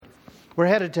We're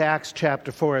headed to Acts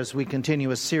chapter 4 as we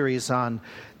continue a series on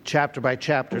chapter by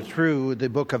chapter through the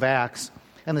book of Acts.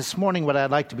 And this morning what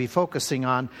I'd like to be focusing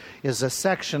on is a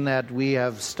section that we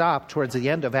have stopped towards the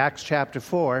end of Acts chapter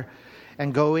 4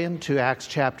 and go into Acts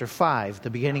chapter 5, the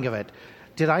beginning of it.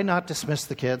 Did I not dismiss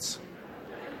the kids?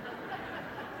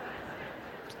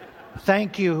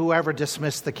 Thank you, whoever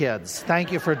dismissed the kids.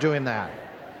 Thank you for doing that.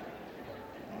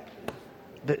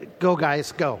 Go,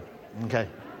 guys, go. Okay.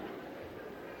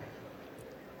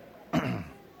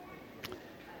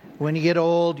 When you get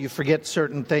old, you forget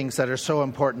certain things that are so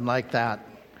important like that.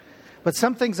 But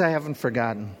some things I haven't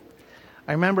forgotten.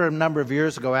 I remember a number of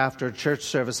years ago after a church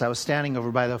service, I was standing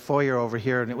over by the foyer over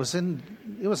here, and it was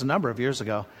a number of years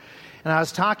ago. And I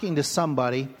was talking to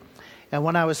somebody, and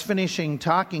when I was finishing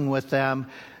talking with them,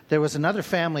 there was another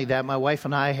family that my wife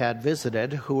and I had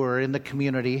visited who were in the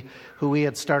community, who we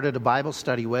had started a Bible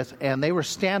study with, and they were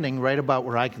standing right about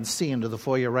where I can see into the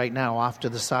foyer right now, off to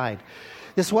the side.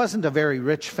 This wasn't a very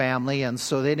rich family, and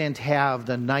so they didn't have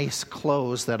the nice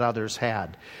clothes that others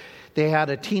had. They had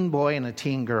a teen boy and a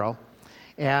teen girl,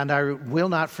 and I will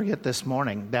not forget this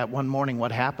morning, that one morning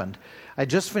what happened. I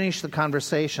just finished the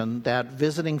conversation. That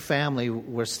visiting family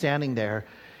were standing there,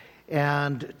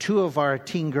 and two of our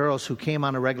teen girls who came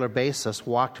on a regular basis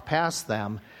walked past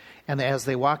them, and as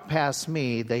they walked past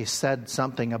me, they said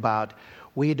something about,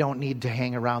 "We don't need to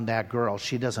hang around that girl.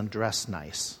 She doesn't dress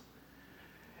nice."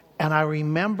 And I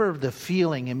remember the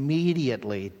feeling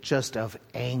immediately just of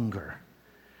anger.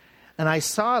 And I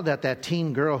saw that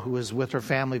teen girl who was with her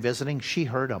family visiting, she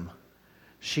heard him.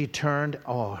 She turned,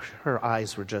 her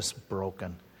eyes were just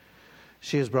broken.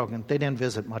 She was broken. They didn't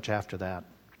visit much after that.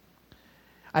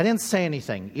 I didn't say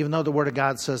anything, even though the Word of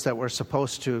God says that we're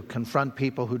supposed to confront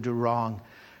people who do wrong,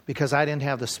 because I didn't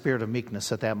have the spirit of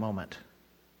meekness at that moment.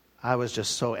 I was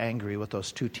just so angry with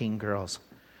those two teen girls.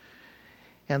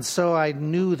 And so I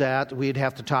knew that we'd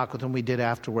have to talk with them. We did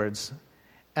afterwards.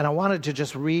 And I wanted to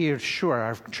just reassure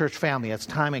our church family. It's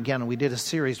time again, and we did a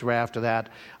series right after that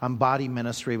on body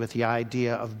ministry with the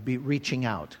idea of reaching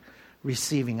out,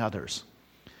 receiving others.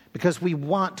 Because we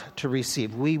want to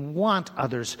receive. We want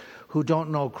others who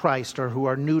don't know Christ or who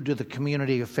are new to the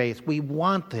community of faith. We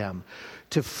want them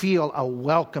to feel a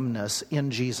welcomeness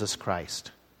in Jesus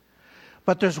Christ.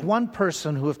 But there's one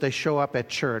person who, if they show up at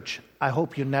church, I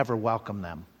hope you never welcome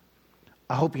them.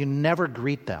 I hope you never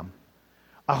greet them.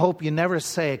 I hope you never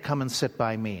say, "Come and sit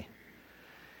by me."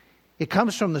 It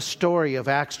comes from the story of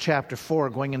Acts chapter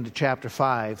 4 going into chapter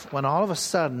 5, when all of a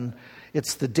sudden,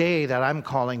 it's the day that I'm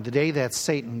calling the day that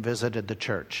Satan visited the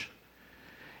church.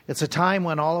 It's a time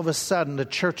when all of a sudden the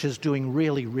church is doing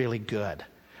really, really good.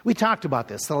 We talked about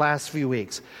this the last few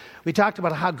weeks. We talked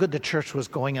about how good the church was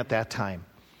going at that time.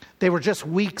 They were just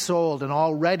weeks old, and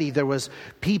already there was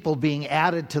people being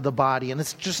added to the body. And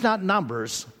it's just not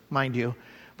numbers, mind you,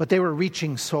 but they were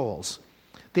reaching souls.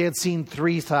 They had seen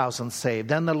 3,000 saved.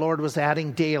 Then the Lord was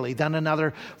adding daily. Then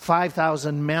another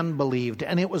 5,000 men believed.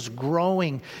 And it was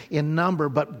growing in number,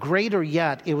 but greater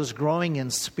yet, it was growing in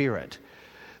spirit.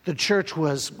 The church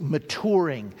was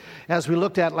maturing. As we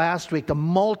looked at last week, the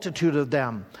multitude of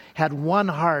them had one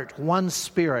heart, one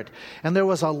spirit, and there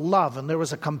was a love and there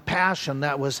was a compassion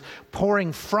that was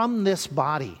pouring from this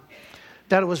body,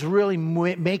 that it was really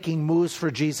making moves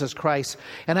for Jesus Christ.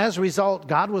 And as a result,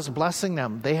 God was blessing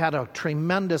them. They had a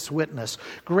tremendous witness.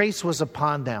 Grace was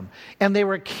upon them. And they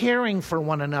were caring for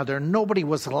one another. Nobody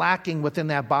was lacking within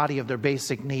that body of their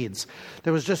basic needs.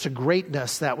 There was just a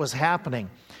greatness that was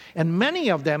happening. And many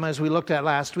of them, as we looked at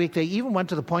last week, they even went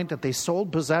to the point that they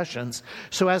sold possessions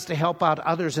so as to help out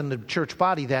others in the church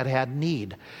body that had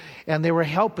need. And they were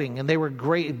helping, and they were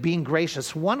being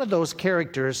gracious. One of those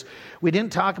characters we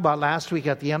didn't talk about last week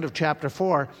at the end of chapter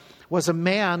 4 was a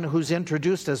man who's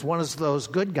introduced as one of those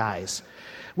good guys.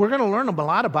 We're going to learn a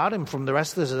lot about him from the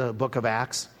rest of the book of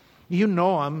Acts. You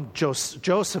know him.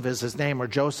 Joseph is his name, or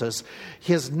Joseph.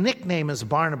 His nickname is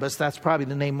Barnabas. That's probably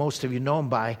the name most of you know him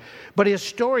by. But his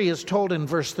story is told in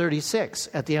verse 36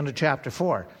 at the end of chapter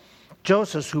 4.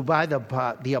 Joseph, who by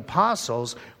the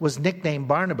apostles was nicknamed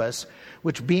Barnabas,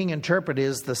 which being interpreted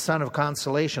is the son of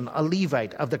consolation, a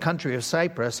Levite of the country of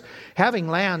Cyprus. Having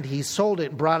land, he sold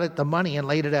it, brought it the money, and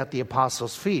laid it at the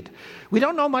apostles' feet. We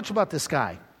don't know much about this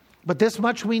guy, but this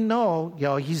much we know,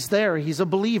 he's there, he's a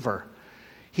believer.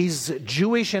 He's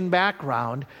Jewish in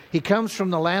background. He comes from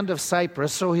the land of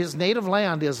Cyprus, so his native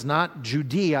land is not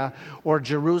Judea or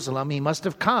Jerusalem. He must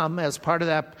have come as part of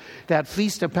that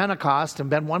Feast of Pentecost and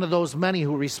been one of those many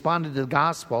who responded to the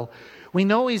gospel. We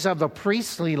know he's of the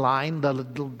priestly line,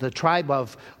 the tribe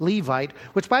of Levite,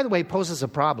 which, by the way, poses a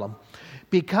problem.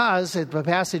 because the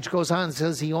passage goes on and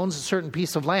says he owns a certain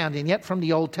piece of land, and yet from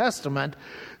the Old Testament,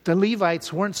 the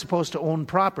Levites weren't supposed to own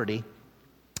property.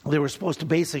 They were supposed to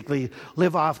basically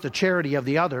live off the charity of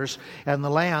the others and the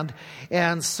land.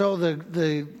 And so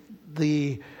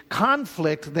the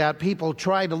conflict that people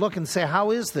try to look and say,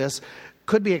 how is this,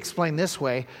 could be explained this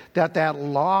way, that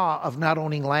law of not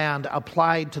owning land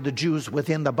applied to the Jews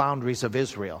within the boundaries of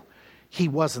Israel. He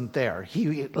wasn't there.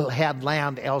 He had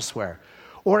land elsewhere.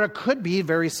 Or it could be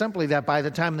very simply that by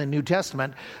the time of the New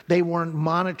Testament, they weren't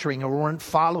monitoring or weren't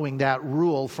following that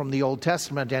rule from the Old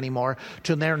Testament anymore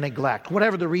to their neglect.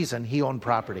 Whatever the reason, he owned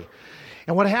property.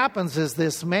 And what happens is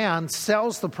this man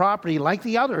sells the property like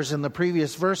the others in the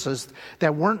previous verses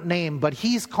that weren't named, but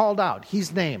he's called out,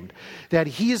 he's named, that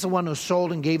he's the one who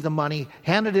sold and gave the money,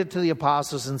 handed it to the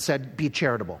apostles and said, be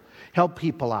charitable, help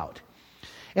people out.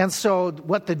 And so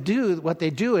what they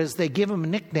do is they give him a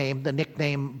nickname, the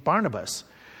nickname Barnabas.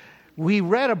 We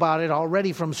read about it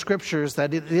already from scriptures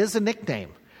that it is a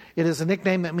nickname. It is a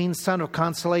nickname that means son of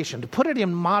consolation. To put it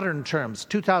in modern terms,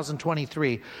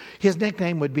 2023, his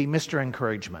nickname would be Mr.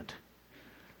 Encouragement.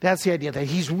 That's the idea, that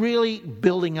he's really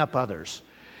building up others.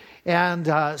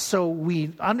 And so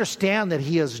we understand that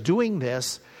he is doing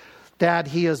this, that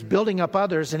he is building up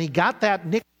others, and he got that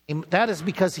nickname. That is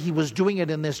because he was doing it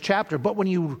in this chapter. But when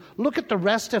you look at the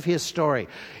rest of his story,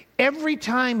 every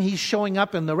time he's showing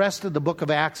up in the rest of the book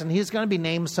of Acts, and he's going to be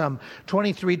named some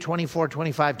 23, 24,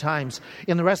 25 times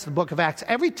in the rest of the book of Acts,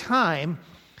 every time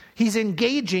he's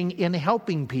engaging in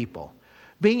helping people,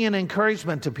 being an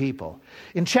encouragement to people.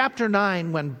 In chapter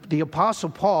 9, when the Apostle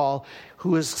Paul,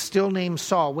 who is still named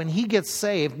Saul, when he gets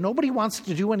saved, nobody wants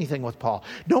to do anything with Paul.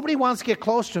 Nobody wants to get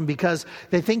close to him because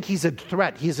they think he's a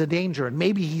threat, he's a danger, and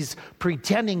maybe he's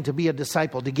pretending to be a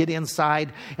disciple to get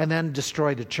inside and then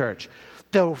destroy the church.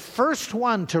 The first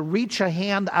one to reach a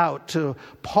hand out to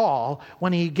Paul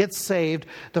when he gets saved,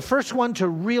 the first one to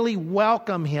really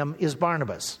welcome him is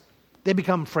Barnabas. They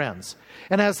become friends.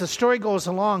 And as the story goes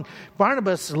along,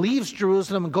 Barnabas leaves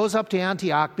Jerusalem and goes up to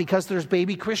Antioch because there's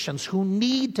baby Christians who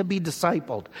need to be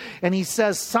discipled. And he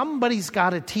says, somebody's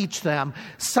got to teach them.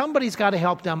 Somebody's got to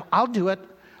help them. I'll do it.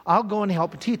 I'll go and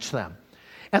help teach them.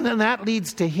 And then that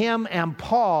leads to him and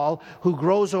Paul, who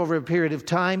grows over a period of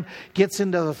time, gets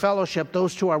into the fellowship.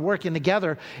 Those two are working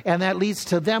together, and that leads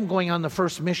to them going on the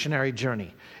first missionary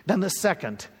journey, then the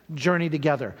second journey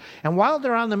together. And while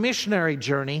they're on the missionary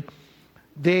journey,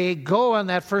 they go on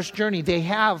that first journey. They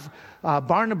have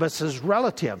Barnabas'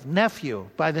 relative, nephew,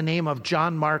 by the name of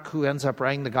John Mark, who ends up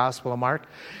writing the Gospel of Mark.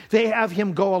 They have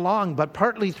him go along, but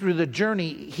partly through the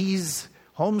journey, he's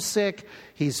homesick,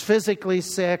 he's physically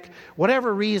sick,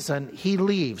 whatever reason, he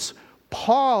leaves.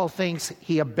 Paul thinks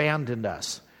he abandoned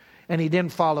us, and he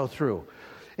didn't follow through.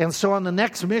 And so on the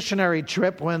next missionary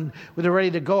trip, when they're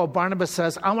ready to go, Barnabas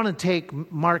says, I want to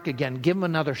take Mark again, give him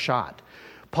another shot.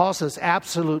 Paul says,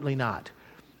 absolutely not.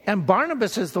 And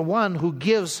Barnabas is the one who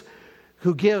gives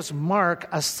Mark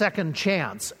a second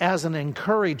chance as an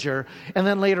encourager. And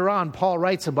then later on, Paul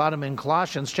writes about him in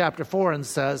Colossians chapter 4 and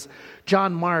says,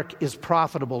 John Mark is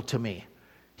profitable to me.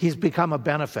 He's become a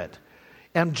benefit.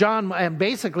 And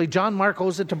basically John Mark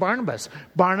owes it to Barnabas.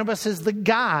 Barnabas is the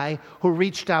guy who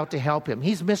reached out to help him.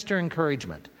 He's Mr.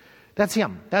 Encouragement. That's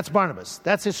him. That's Barnabas.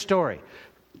 That's his story.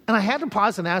 And I had to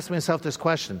pause and ask myself this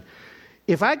question.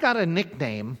 If I got a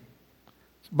nickname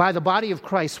by the body of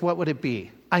Christ, what would it be?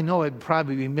 I know it'd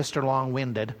probably be Mr.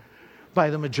 Long-Winded by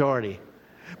the majority.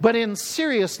 But in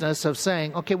seriousness of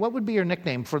saying, okay, what would be your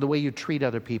nickname for the way you treat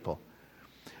other people?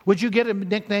 Would you get a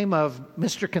nickname of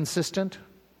Mr. Consistent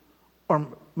or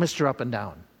Mr. Up and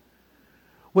Down?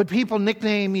 Would people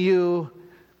nickname you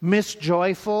Miss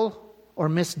Joyful or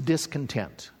Miss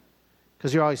Discontent?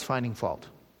 Because you're always finding fault.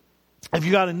 If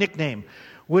you got a nickname,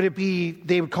 would it be,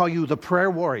 they would call you the prayer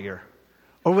warrior?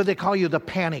 Or would they call you the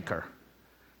panicker,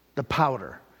 the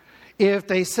pouter? If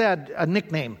they said a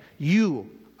nickname,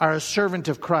 you are a servant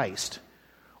of Christ.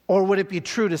 Or would it be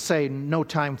true to say no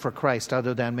time for Christ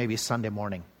other than maybe Sunday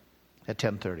morning at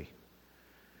 10:30?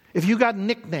 If you got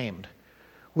nicknamed,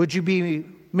 would you be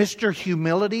Mr.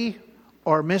 Humility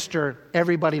or Mr.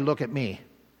 Everybody look at me,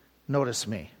 notice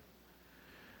me?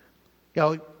 You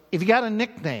know, if you got a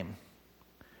nickname,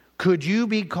 could you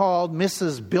be called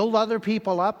Mrs. Build Other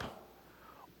People Up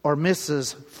or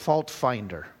Mrs. Fault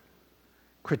Finder,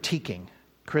 critiquing,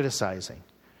 criticizing?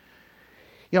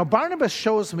 You know, Barnabas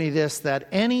shows me this, that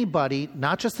anybody,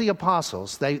 not just the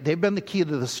apostles, they've been the key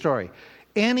to the story.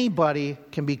 Anybody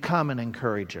can become an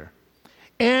encourager.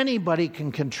 Anybody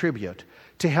can contribute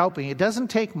to helping. It doesn't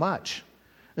take much,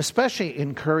 especially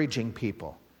encouraging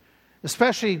people,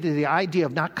 especially the idea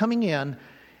of not coming in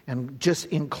and just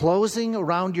enclosing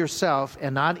around yourself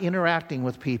and not interacting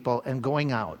with people and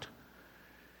going out.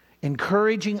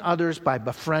 Encouraging others by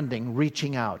befriending,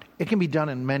 reaching out. It can be done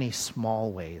in many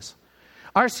small ways.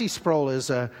 R.C. Sproul is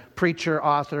a preacher,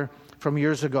 author from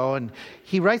years ago, and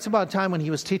he writes about a time when he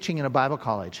was teaching in a Bible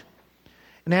college.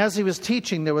 And as he was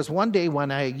teaching, there was one day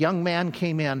when a young man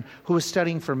came in who was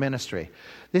studying for ministry.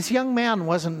 This young man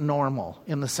wasn't normal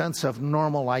in the sense of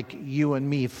normal like you and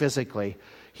me physically.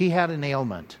 He had an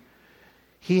ailment.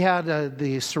 He had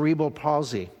the cerebral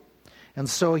palsy. And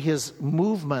so his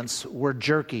movements were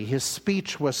jerky. His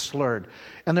speech was slurred.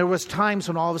 And there was times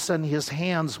when all of a sudden his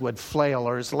hands would flail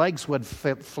or his legs would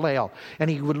flail. And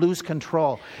he would lose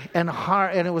control. And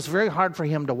it was very hard for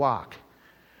him to walk.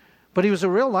 But he was a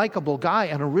real likable guy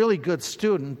and a really good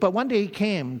student. But one day he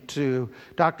came to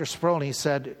Dr. Sproul and he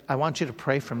said, I want you to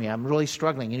pray for me. I'm really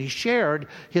struggling. And he shared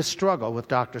his struggle with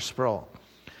Dr. Sproul.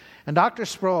 And Dr.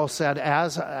 Sproul said,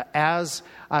 as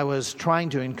I was trying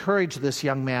to encourage this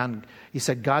young man, he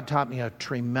said, God taught me a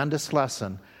tremendous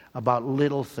lesson about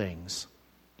little things.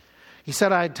 He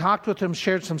said, I talked with him,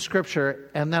 shared some scripture,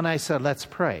 and then I said, let's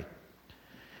pray.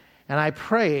 And I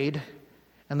prayed,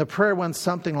 and the prayer went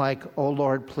something like, oh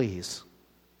Lord, please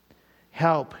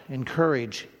help,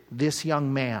 encourage this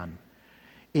young man.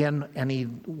 And he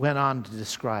went on to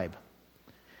describe.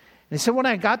 And he said, when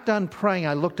I got done praying,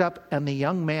 I looked up and the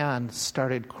young man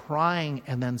started crying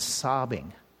and then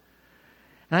sobbing.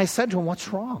 And I said to him, what's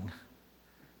wrong?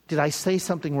 Did I say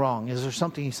something wrong? Is there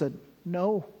something? He said,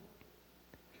 no.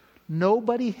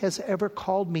 Nobody has ever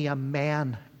called me a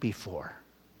man before.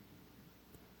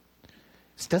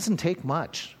 This doesn't take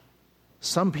much.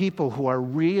 Some people who are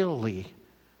really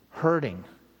hurting,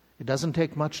 it doesn't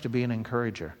take much to be an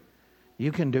encourager.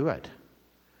 You can do it.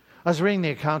 I was reading the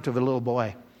account of a little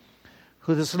boy.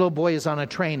 This little boy is on a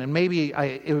train, and maybe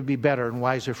it would be better and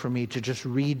wiser for me to just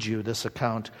read you this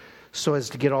account so as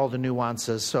to get all the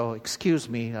nuances. So excuse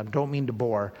me, I don't mean to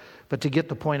bore, but to get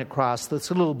the point across,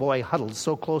 this little boy huddled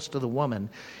so close to the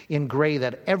woman in gray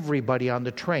that everybody on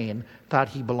the train thought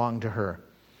he belonged to her.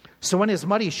 So when his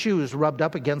muddy shoes rubbed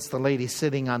up against the lady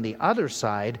sitting on the other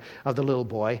side of the little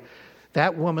boy,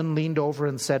 that woman leaned over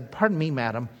and said, pardon me,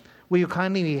 madam, will you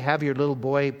kindly have your little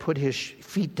boy put his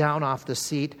feet down off the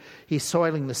seat? He's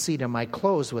soiling the seat of my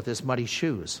clothes with his muddy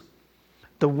shoes.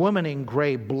 The woman in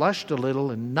gray blushed a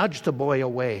little and nudged the boy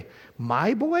away.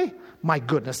 My boy? My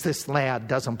goodness, this lad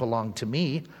doesn't belong to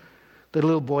me. The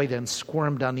little boy then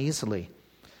squirmed uneasily.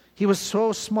 He was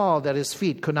so small that his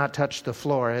feet could not touch the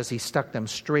floor as he stuck them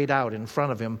straight out in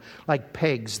front of him like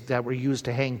pegs that were used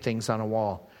to hang things on a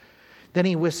wall. Then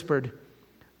he whispered,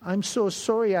 I'm so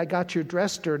sorry I got your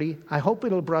dress dirty. I hope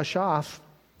it'll brush off.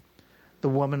 The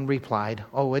woman replied,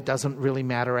 oh, it doesn't really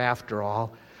matter after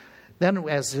all. Then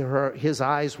as his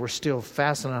eyes were still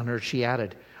fastened on her, she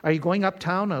added, are you going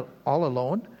uptown all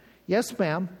alone? Yes,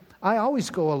 ma'am. I always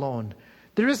go alone.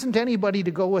 There isn't anybody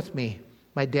to go with me.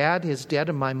 My dad is dead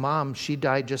and my mom, she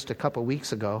died just a couple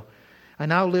weeks ago. I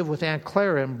now live with Aunt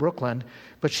Clara in Brooklyn,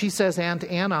 but she says Aunt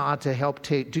Anna ought to help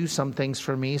do some things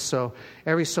for me, so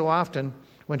every so often,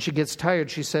 when she gets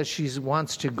tired, she says she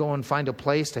wants to go and find a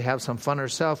place to have some fun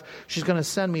herself. She's going to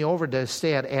send me over to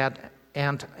stay at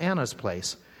Aunt Anna's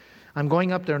place. I'm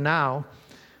going up there now,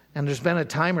 and there's been a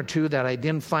time or two that I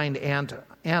didn't find Aunt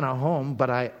Anna home, but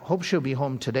I hope she'll be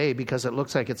home today because it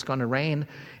looks like it's going to rain.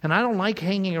 And I don't like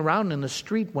hanging around in the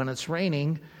street when it's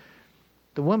raining.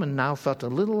 The woman now felt a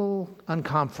little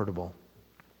uncomfortable.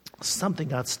 Something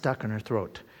got stuck in her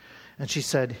throat. And she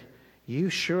said, you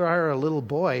sure are a little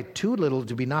boy, too little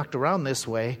to be knocked around this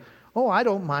way. Oh, I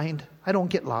don't mind. I don't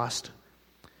get lost.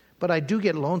 But I do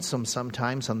get lonesome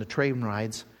sometimes on the train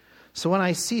rides. So when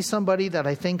I see somebody that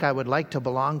I think I would like to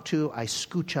belong to, I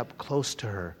scooch up close to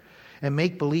her and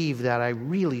make believe that I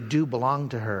really do belong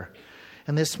to her.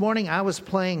 And this morning I was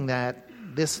playing that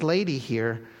this lady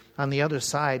here on the other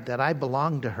side, that I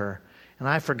belong to her. And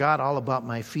I forgot all about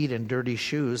my feet and dirty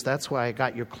shoes. That's why I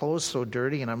got your clothes so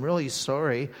dirty, and I'm really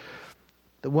sorry.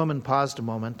 The woman paused a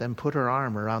moment, then put her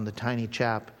arm around the tiny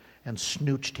chap and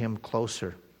snooched him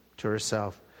closer to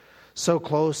herself. So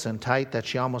close and tight that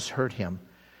she almost hurt him.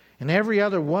 And every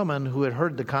other woman who had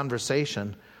heard the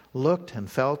conversation looked and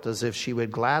felt as if she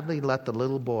would gladly let the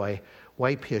little boy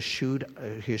wipe his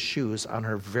shoes on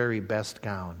her very best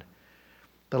gown.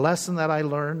 The lesson that I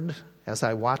learned as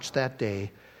I watched that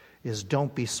day is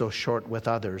don't be so short with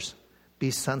others. Be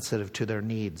sensitive to their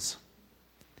needs.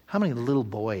 How many little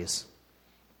boys,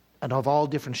 and of all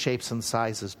different shapes and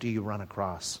sizes, do you run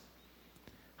across?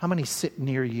 How many sit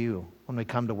near you when we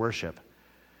come to worship?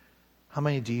 How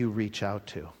many do you reach out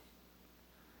to?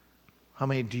 How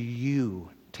many do you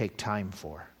take time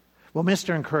for. Well,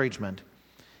 Mr. Encouragement,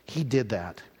 he did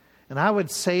that. And I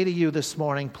would say to you this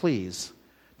morning, please,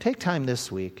 take time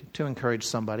this week to encourage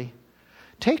somebody.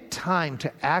 Take time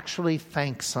to actually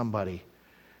thank somebody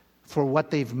for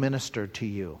what they've ministered to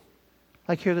you.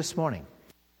 Like here this morning.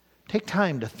 Take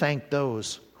time to thank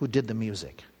those who did the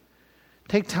music.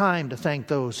 Take time to thank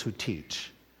those who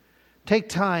teach. Take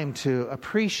time to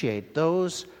appreciate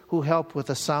those who help with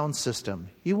the sound system.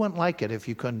 You wouldn't like it if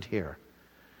you couldn't hear.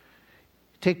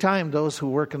 Take time those who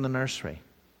work in the nursery.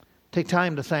 Take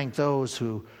time to thank those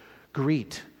who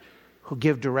greet, who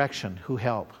give direction, who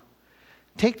help.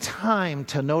 Take time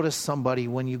to notice somebody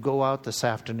when you go out this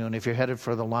afternoon, if you're headed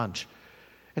for the lunch.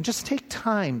 And just take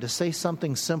time to say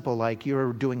something simple like,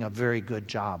 "You're doing a very good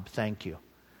job, thank you."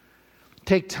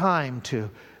 Take time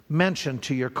to mention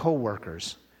to your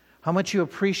coworkers how much you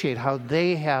appreciate how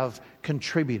they have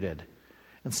contributed.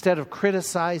 Instead of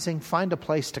criticizing, find a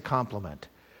place to compliment.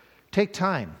 Take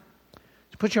time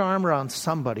to put your arm around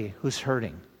somebody who's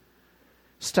hurting.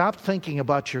 Stop thinking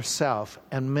about yourself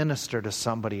and minister to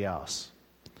somebody else.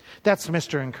 That's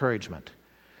Mr. Encouragement.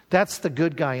 That's the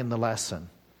good guy in the lesson.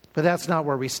 But that's not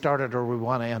where we started or we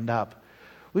want to end up.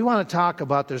 We want to talk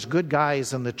about there's good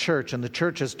guys in the church and the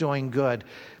church is doing good.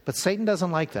 But Satan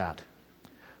doesn't like that.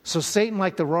 So Satan,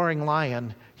 like the roaring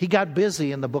lion, he got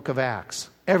busy in the book of Acts.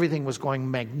 Everything was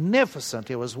going magnificent.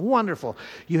 It was wonderful.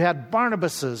 You had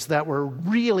Barnabases that were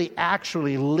really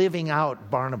actually living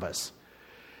out Barnabas.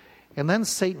 And then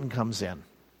Satan comes in.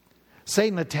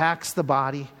 Satan attacks the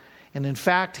body. And in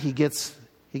fact, he gets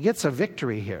a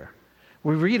victory here.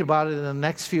 We read about it in the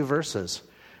next few verses.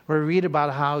 We read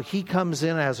about how he comes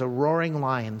in as a roaring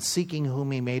lion, seeking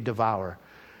whom he may devour.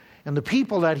 And the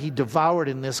people that he devoured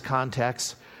in this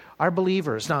context are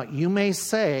believers. Now, you may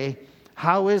say,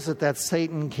 how is it that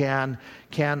Satan can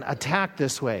attack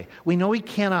this way? We know he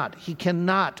cannot. He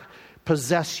cannot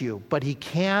possess you, but he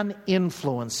can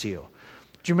influence you.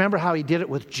 Do you remember how he did it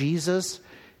with Jesus'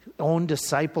 own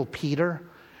disciple, Peter?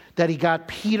 That he got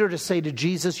Peter to say to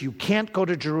Jesus, "You can't go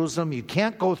to Jerusalem, you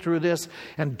can't go through this."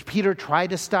 And Peter tried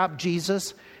to stop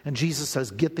Jesus, and Jesus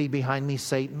says, "Get thee behind me,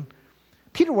 Satan."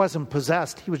 Peter wasn't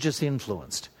possessed, he was just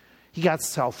influenced. He got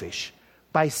selfish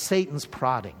by Satan's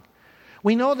prodding.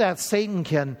 We know that Satan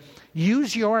can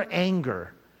use your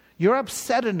anger, your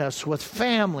upsetness with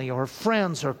family or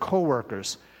friends or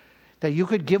coworkers, that you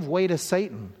could give way to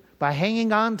Satan by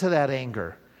hanging on to that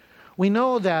anger. We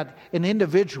know that an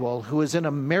individual who is in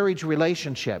a marriage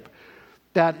relationship,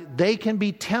 that they can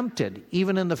be tempted,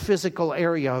 even in the physical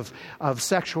area of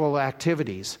sexual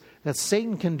activities, that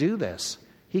Satan can do this.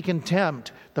 He can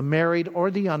tempt the married or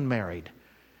the unmarried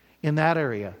in that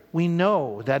area. We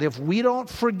know that if we don't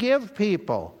forgive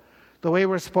people the way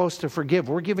we're supposed to forgive,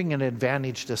 we're giving an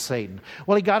advantage to Satan.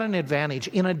 Well, he got an advantage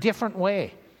in a different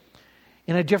way.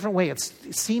 In a different way. It's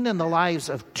seen in the lives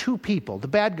of two people, the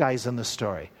bad guys in the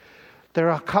story. They're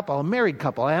a married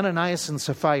couple, Ananias and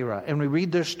Sapphira, and we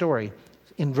read their story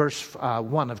in verse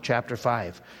 1 of chapter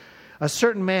 5. A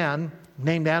certain man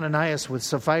named Ananias with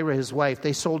Sapphira, his wife,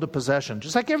 they sold a possession,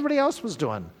 just like everybody else was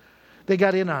doing. They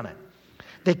got in on it.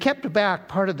 They kept back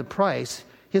part of the price,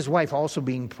 his wife also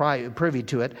being privy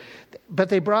to it, but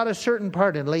they brought a certain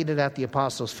part and laid it at the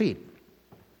apostles' feet.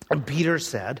 And Peter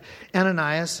said,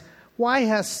 "Ananias, why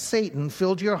has Satan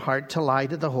filled your heart to lie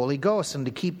to the Holy Ghost and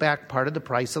to keep back part of the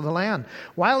price of the land?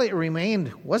 While it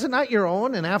remained, was it not your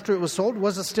own? And after it was sold,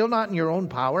 was it still not in your own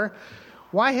power?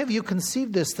 Why have you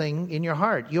conceived this thing in your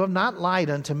heart? You have not lied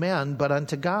unto men, but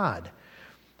unto God."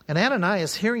 And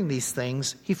Ananias, hearing these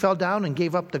things, he fell down and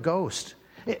gave up the ghost.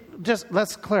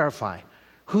 Let's clarify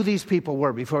who these people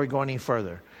were before we go any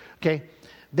further. Okay?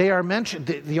 They are mentioned,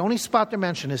 the only spot they're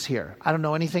mentioned is here. I don't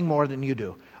know anything more than you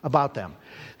do about them.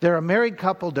 They're a married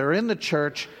couple. They're in the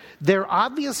church. They're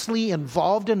obviously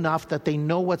involved enough that they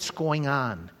know what's going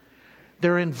on.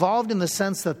 They're involved in the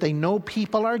sense that they know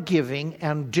people are giving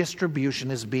and distribution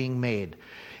is being made.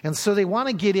 And so they want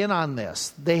to get in on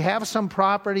this. They have some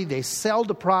property. They sell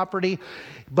the property.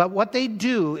 But what they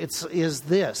do is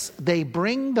this. They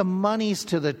bring the monies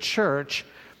to the church,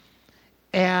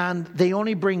 and they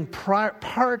only bring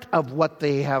part of what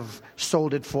they have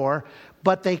sold it for,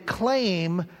 but they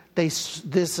claim this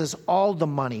is all the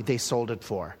money they sold it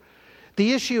for.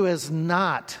 The issue is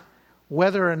not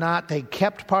whether or not they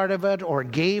kept part of it or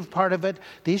gave part of it.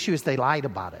 The issue is they lied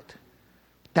about it.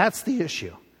 That's the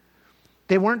issue.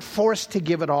 They weren't forced to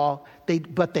give it all,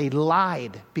 but they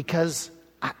lied because,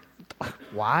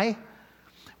 why?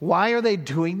 Why are they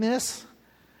doing this?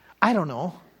 I don't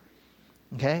know.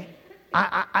 Okay?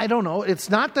 I don't know. It's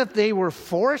not that they were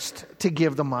forced to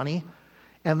give the money.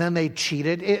 and then they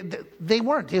cheated. They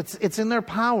weren't. It's in their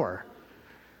power.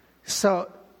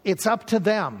 So it's up to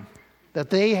them that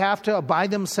they have to, by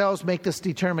themselves, make this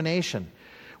determination.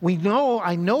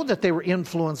 I know that they were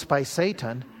influenced by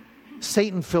Satan.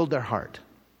 Satan filled their heart.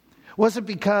 Was it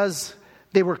because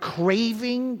they were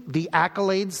craving the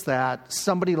accolades that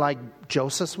somebody like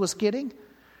Joseph was getting?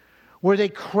 Were they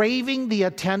craving the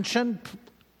attention?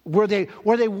 Were they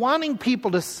wanting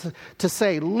people to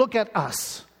say, look at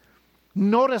us,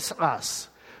 notice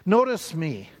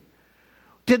me?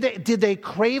 Did they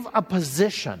crave a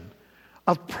position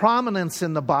of prominence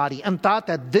in the body and thought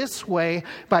that this way,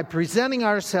 by presenting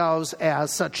ourselves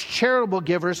as such charitable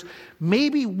givers,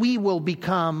 maybe we will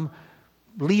become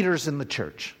leaders in the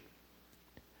church?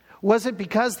 Was it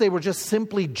because they were just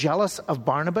simply jealous of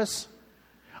Barnabas?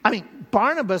 I mean,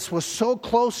 Barnabas was so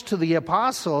close to the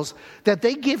apostles that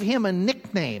they give him a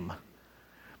nickname.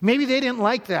 Maybe they didn't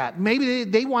like that. Maybe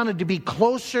they wanted to be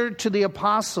closer to the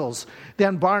apostles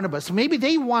than Barnabas. Maybe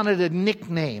they wanted a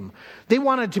nickname. They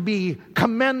wanted to be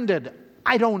commended.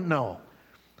 I don't know.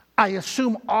 I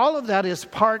assume all of that is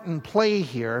part and play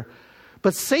here.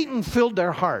 But Satan filled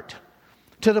their heart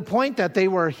to the point that they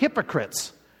were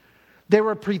hypocrites. They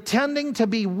were pretending to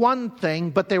be one thing,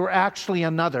 but they were actually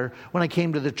another when I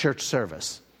came to the church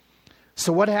service.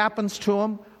 So what happens to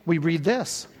them? We read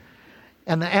this.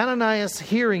 And Ananias,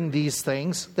 hearing these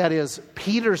things, that is,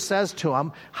 Peter says to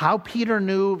him, how Peter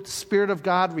knew the Spirit of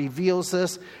God reveals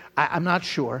this, I'm not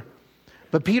sure.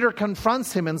 But Peter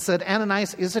confronts him and said,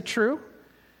 Ananias, is it true?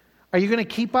 Are you going to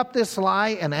keep up this lie?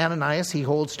 And Ananias, he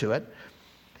holds to it.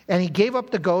 And he gave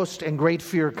up the ghost, and great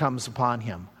fear comes upon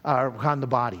him, upon the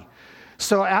body.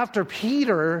 So after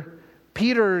Peter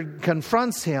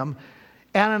confronts him,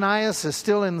 Ananias is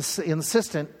still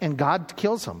insistent, and God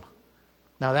kills him.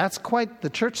 Now that's quite the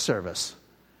church service,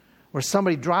 where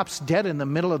somebody drops dead in the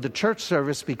middle of the church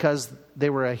service because they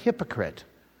were a hypocrite.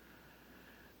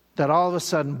 That all of a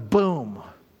sudden, boom,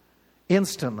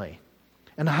 instantly.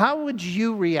 And how would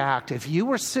you react if you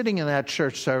were sitting in that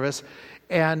church service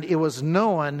and it was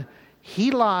known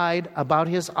he lied about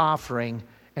his offering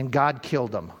and God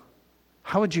killed him?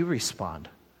 How would you respond?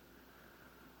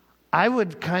 I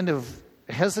would kind of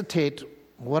hesitate.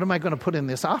 What am I going to put in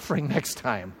this offering next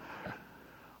time?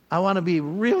 I want to be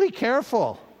really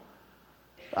careful.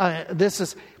 But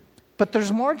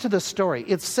there's more to the story.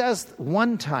 It says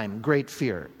one time, great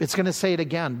fear. It's going to say it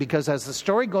again, because as the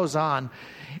story goes on,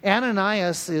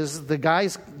 Ananias is the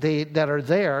guys that are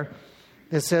there.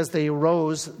 It says they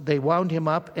arose, they wound him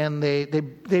up, and they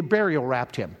burial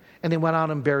wrapped him. And they went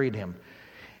out and buried him.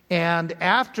 And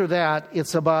after that,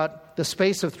 it's about the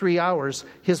space of 3 hours,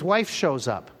 his wife shows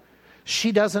up.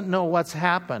 She doesn't know what's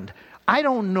happened. I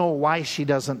don't know why she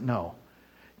doesn't know.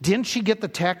 Didn't she get the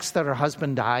text that her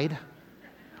husband died?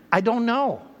 I don't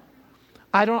know.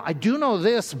 I do know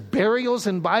this. Burials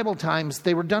in Bible times,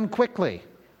 they were done quickly.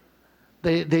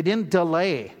 They didn't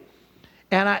delay.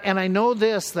 And I know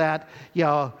this, that, you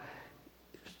know,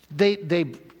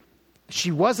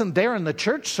 she wasn't there in the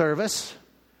church service.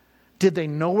 Did they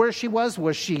know where she was?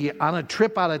 Was she on a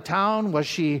trip out of town? Was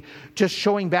she just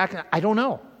showing back? I don't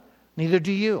know. Neither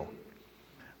do you.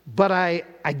 But I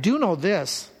do know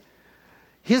this.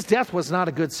 His death was not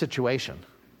a good situation.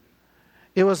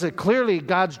 It was clearly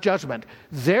God's judgment.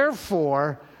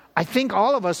 Therefore, I think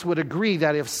all of us would agree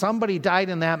that if somebody died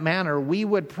in that manner, we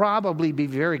would probably be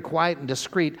very quiet and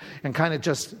discreet and kind of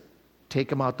just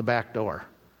take him out the back door.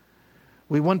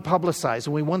 We wouldn't publicize,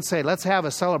 and we wouldn't say, let's have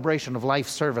a celebration of life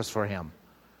service for him.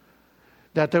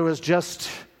 That there was just,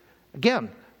 again,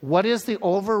 what is the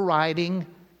overriding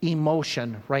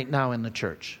emotion right now in the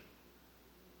church?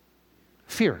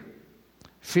 Fear.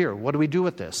 Fear. What do we do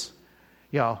with this?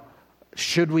 You know,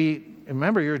 should we,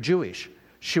 remember you're Jewish,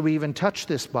 should we even touch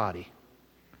this body?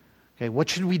 Okay, what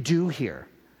should we do here?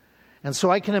 And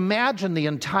so I can imagine the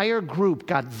entire group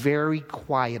got very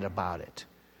quiet about it.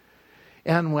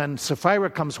 And when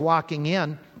Sapphira comes walking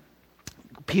in,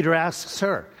 Peter asks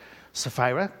her,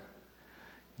 Sapphira,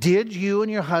 did you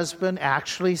and your husband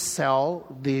actually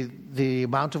sell the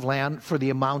amount of land for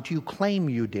the amount you claim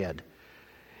you did?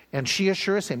 And she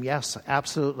assures him, yes,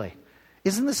 absolutely.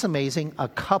 Isn't this amazing? A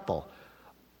couple,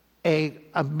 a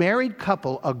married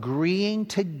couple agreeing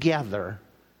together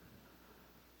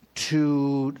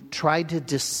to try to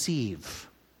deceive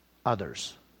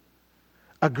others.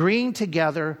 Agreeing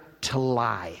together to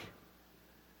lie.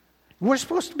 We're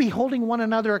supposed to be holding one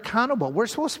another accountable. We're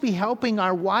supposed to be helping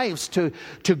our wives to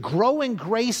grow in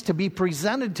grace, to be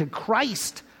presented to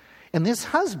Christ. And this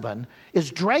husband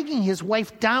is dragging his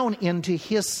wife down into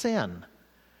his sin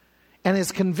and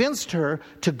has convinced her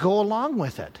to go along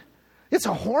with it. It's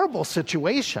a horrible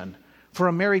situation for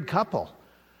a married couple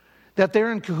that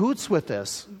they're in cahoots with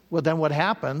this. Well, then what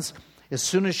happens, as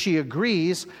soon as she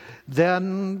agrees,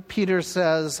 then Peter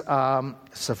says,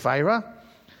 Sapphira,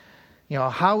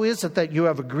 how is it that you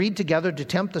have agreed together to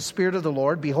tempt the Spirit of the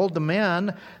Lord? Behold, the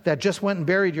men that just went and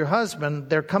buried your husband,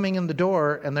 they're coming in the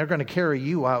door, and they're going to carry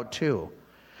you out too.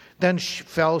 Then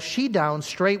fell she down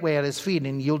straightway at his feet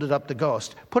and yielded up the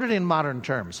ghost. Put it in modern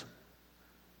terms.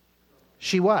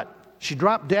 She what? She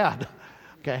dropped dead.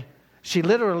 Okay? She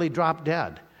literally dropped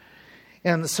dead.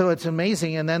 And so it's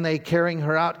amazing. And then they carrying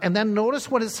her out. And then notice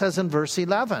what it says in verse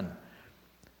 11.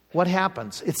 What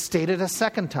happens? It's stated a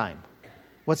second time.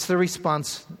 What's the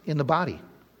response in the body?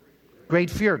 Great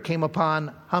fear came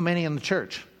upon how many in the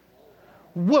church?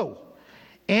 Whoa!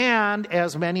 And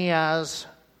as many as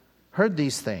heard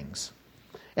these things.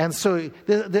 And so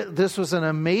this was an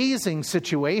amazing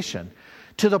situation.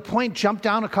 To the point, jump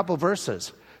down a couple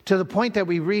verses, to the point that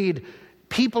we read,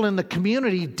 people in the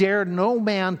community dared no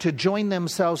man to join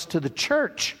themselves to the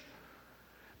church.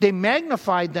 They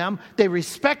magnified them, they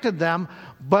respected them,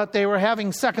 but they were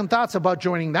having second thoughts about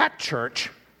joining that church.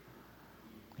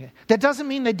 Okay. That doesn't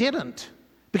mean they didn't,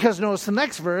 because notice the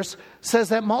next verse says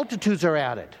that multitudes are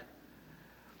added.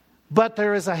 But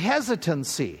there is a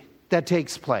hesitancy that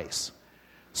takes place.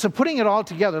 So putting it all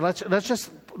together, let's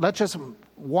just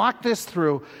walk this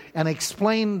through and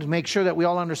explain to make sure that we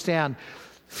all understand.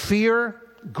 Fear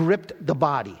gripped the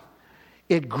body.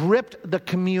 It gripped the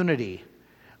community.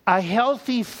 A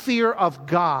healthy fear of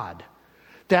God,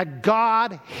 that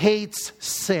God hates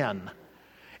sin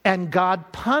and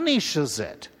God punishes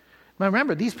it. Now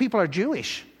remember, these people are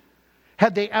Jewish.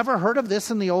 Had they ever heard of this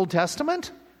in the Old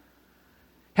Testament?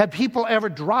 Had people ever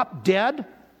dropped dead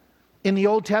in the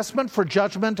Old Testament for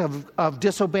judgment of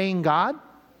disobeying God?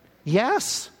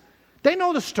 Yes. They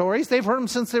know the stories. They've heard them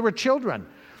since they were children.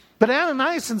 But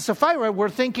Ananias and Sapphira were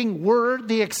thinking we're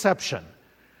the exception.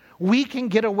 We can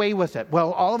get away with it.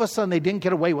 Well, all of a sudden they didn't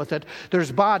get away with it.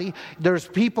 There's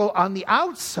people on the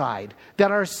outside that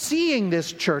are seeing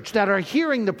this church, that are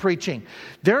hearing the preaching.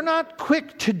 They're not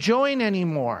quick to join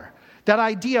anymore. That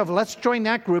idea of let's join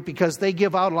that group because they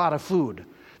give out a lot of food.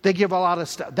 They give a lot of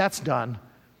stuff. That's done.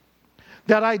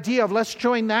 That idea of let's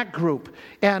join that group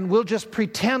and we'll just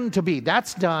pretend to be.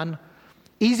 That's done.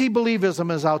 Easy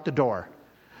believism is out the door.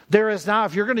 There is now,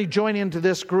 if you're going to join into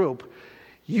this group,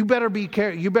 you better be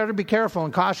careful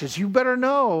and cautious. You better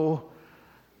know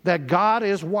that God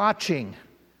is watching.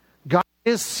 God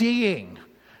is seeing.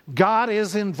 God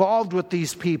is involved with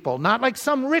these people. Not like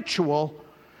some ritual,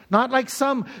 not like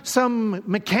some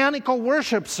mechanical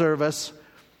worship service.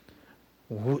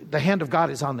 The hand of God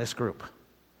is on this group.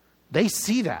 They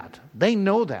see that. They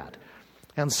know that.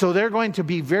 And so they're going to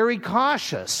be very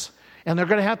cautious. And they're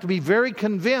going to have to be very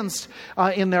convinced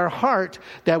in their heart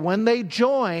that when they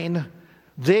join,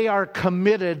 they are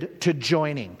committed to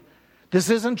joining. This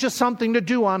isn't just something to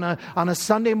do on a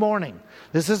Sunday morning.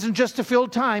 This isn't just to fill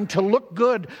time to look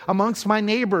good amongst my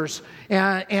neighbors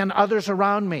and others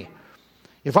around me.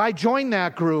 If I join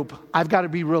that group, I've got to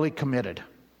be really committed.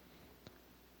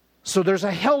 So there's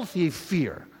a healthy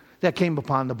fear that came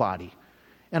upon the body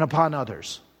and upon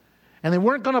others. And they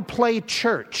weren't going to play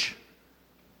church.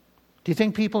 Do you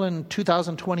think people in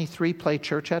 2023 play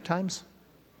church at times?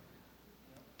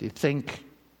 Do you think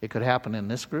it could happen in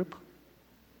this group?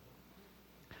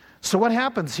 So what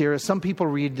happens here is some people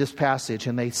read this passage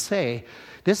and they say,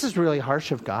 this is really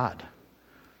harsh of God.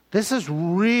 This is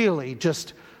really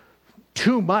just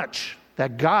too much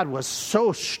that God was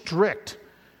so strict.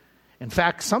 In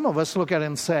fact, some of us look at it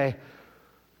and say,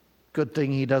 good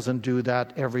thing he doesn't do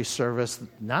that every service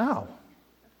now.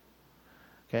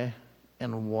 Okay?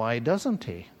 And why doesn't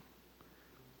he?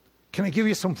 Can I give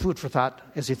you some food for thought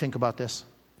as you think about this?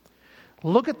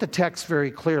 Look at the text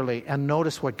very clearly and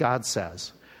notice what God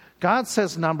says. God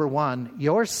says, number one,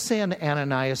 your sin,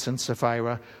 Ananias and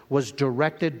Sapphira, was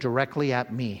directed directly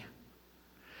at me.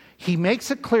 He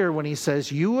makes it clear when he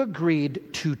says, you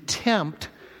agreed to tempt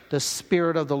the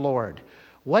Spirit of the Lord.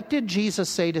 What did Jesus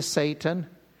say to Satan?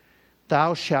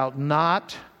 Thou shalt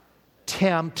not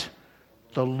tempt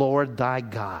the Lord thy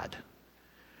God.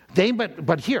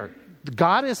 But here,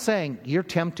 God is saying, you're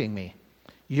tempting me.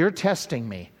 You're testing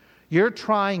me. You're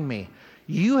trying me.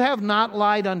 You have not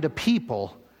lied unto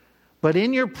people, but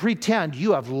in your pretend,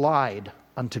 you have lied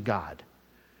unto God.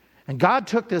 And God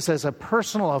took this as a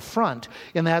personal affront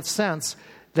in that sense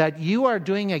that you are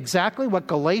doing exactly what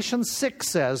Galatians 6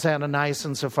 says, Ananias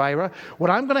and Sapphira. What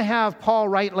I'm going to have Paul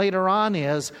write later on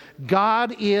is,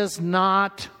 God is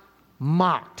not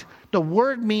mocked. The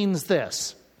word means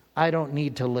this: I don't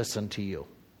need to listen to you.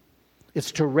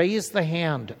 It's to raise the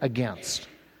hand against.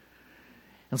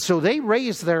 And so they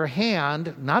raised their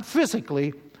hand, not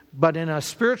physically, but in a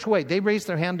spiritual way. They raised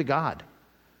their hand to God.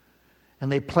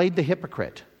 And they played the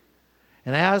hypocrite.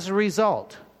 And as a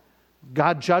result,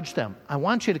 God judged them. I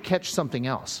want you to catch something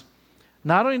else.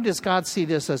 Not only does God see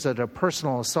this as a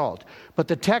personal assault, but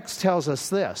the text tells us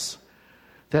this,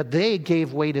 that they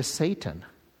gave way to Satan.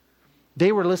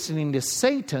 They were listening to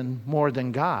Satan more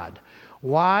than God.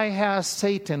 Why has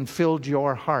Satan filled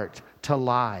your heart to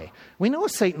lie? We know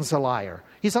Satan's a liar.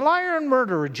 He's a liar and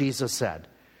murderer, Jesus said.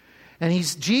 And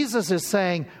Jesus is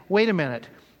saying, wait a minute,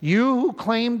 you who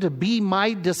claim to be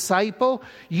my disciple,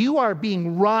 you are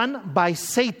being run by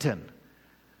Satan,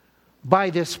 by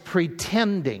this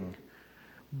pretending,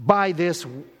 by this,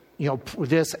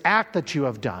 this act that you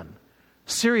have done.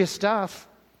 Serious stuff.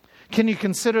 Can you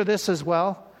consider this as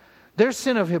well? Their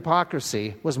sin of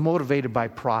hypocrisy was motivated by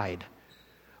pride.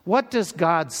 What does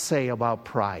God say about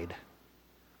pride?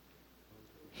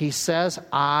 He says,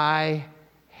 I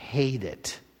hate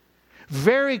it.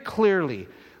 Very clearly,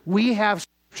 we have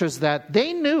scriptures that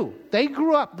they knew. They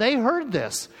grew up. They heard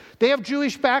this. They have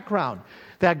Jewish background.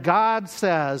 That God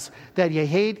says that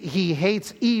He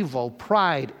hates evil,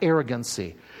 pride,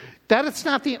 arrogancy. That it's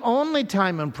not the only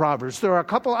time in Proverbs. There are a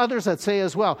couple others that say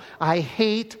as well, I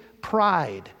hate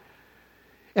pride.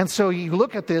 And so you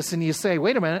look at this and you say,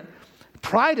 wait a minute,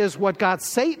 pride is what got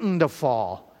Satan to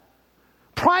fall.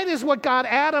 Pride is what got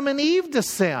Adam and Eve to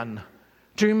sin.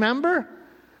 Do you remember?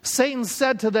 Satan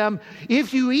said to them,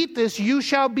 if you eat this, you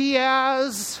shall be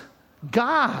as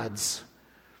gods.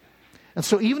 And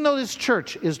so even though this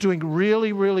church is doing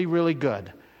really, really, really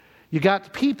good, you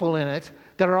got people in it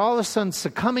that are all of a sudden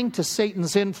succumbing to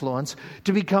Satan's influence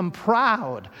to become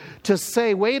proud, to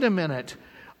say, wait a minute,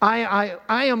 I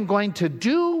am going to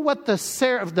do what the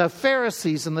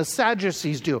Pharisees and the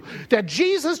Sadducees do, that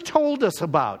Jesus told us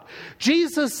about.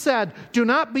 Jesus said, do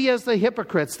not be as the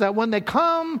hypocrites, that when they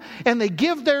come and they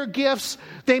give their gifts,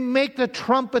 they make the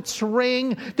trumpets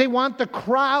ring. They want the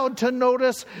crowd to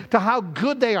notice to how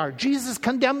good they are. Jesus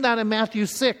condemned that in Matthew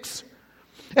 6.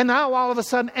 And now all of a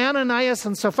sudden Ananias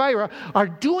and Sapphira are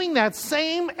doing that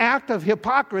same act of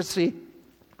hypocrisy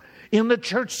in the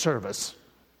church service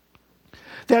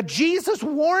that Jesus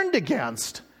warned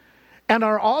against, and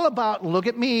are all about, look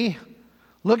at me,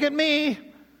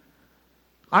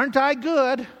 aren't I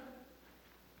good?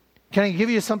 Can I give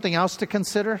you something else to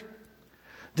consider?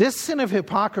 This sin of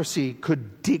hypocrisy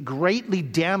could greatly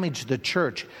damage the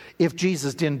church if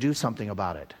Jesus didn't do something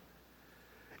about it.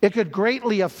 It could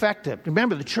greatly affect it.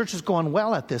 Remember, the church is going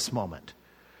well at this moment.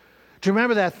 Do you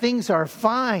remember that things are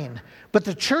fine, but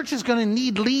the church is going to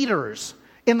need leaders.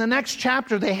 In the next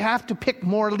chapter, they have to pick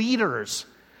more leaders.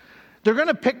 They're going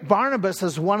to pick Barnabas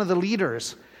as one of the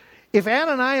leaders. If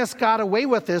Ananias got away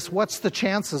with this, what's the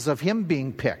chances of him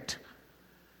being picked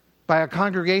by a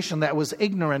congregation that was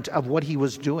ignorant of what he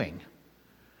was doing?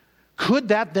 Could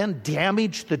that then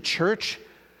damage the church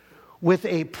with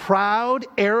a proud,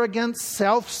 arrogant,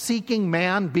 self-seeking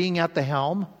man being at the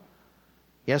helm?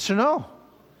 Yes or no?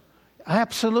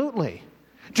 Absolutely.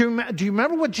 Do you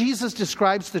remember what Jesus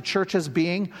describes the church as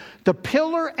being? The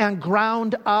pillar and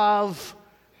ground of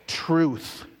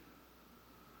truth.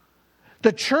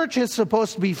 The church is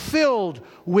supposed to be filled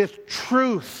with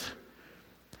truth.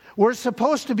 We're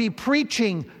supposed to be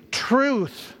preaching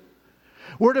truth.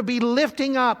 We're to be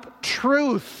lifting up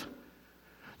truth.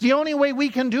 The only way we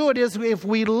can do it is if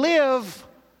we live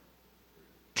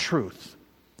truth.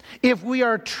 If we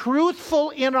are truthful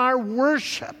in our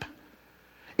worship.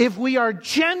 If we are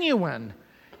genuine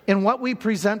in what we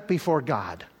present before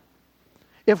God,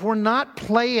 if we're not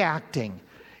play acting,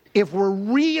 if we're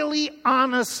really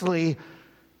honestly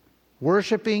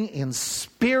worshiping in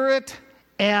spirit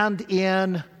and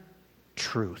in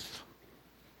truth.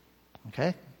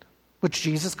 Okay? Which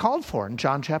Jesus called for in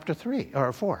John chapter 3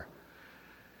 or 4.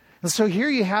 And so here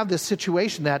you have this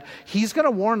situation that he's going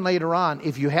to warn later on,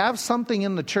 if you have something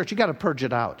in the church, you got to purge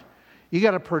it out. You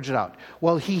got to purge it out.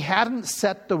 Well, he hadn't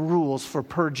set the rules for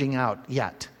purging out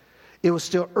yet. It was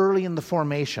still early in the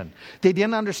formation. They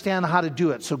didn't understand how to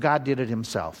do it, so God did it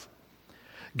himself.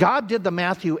 God did the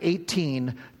Matthew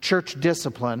 18 church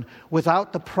discipline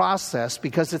without the process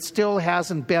because it still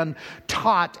hasn't been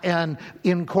taught and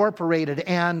incorporated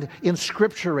and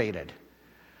inscripturated.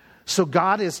 So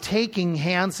God is taking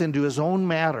hands into his own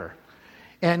matter.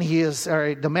 And he is,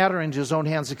 the matter into his own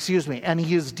hands, and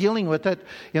he is dealing with it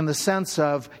in the sense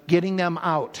of getting them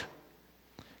out.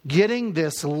 Getting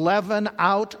this leaven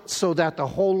out so that the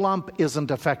whole lump isn't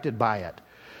affected by it.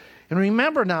 And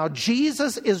remember now,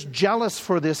 Jesus is jealous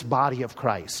for this body of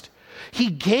Christ.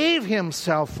 He gave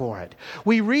himself for it.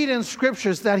 We read in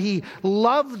scriptures that he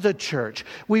loved the church.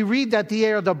 We read that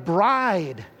they are the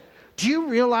bride. Do you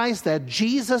realize that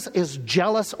Jesus is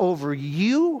jealous over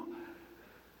you?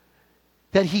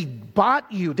 That he bought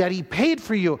you, that he paid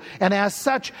for you. And as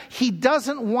such, he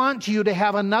doesn't want you to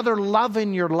have another love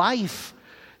in your life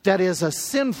that is a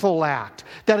sinful act,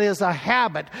 that is a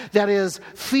habit, that is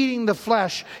feeding the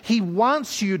flesh. He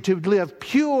wants you to live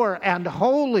pure and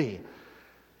holy.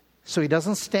 So he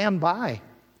doesn't stand by.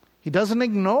 He doesn't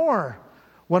ignore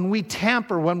when we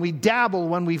tamper, when we dabble,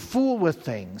 when we fool with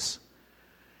things.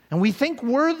 And we think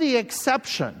we're the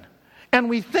exception. And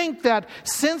we think that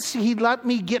since he let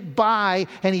me get by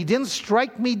and he didn't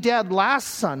strike me dead last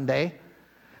Sunday,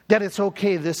 that it's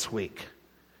okay this week.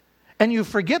 And you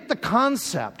forget the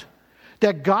concept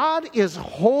that God is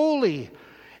holy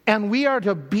and we are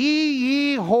to be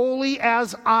ye holy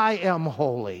as I am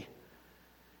holy.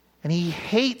 And he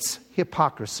hates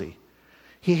hypocrisy.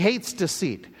 He hates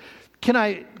deceit. Can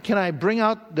I bring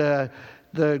out the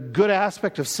good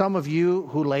aspect of some of you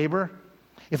who labor?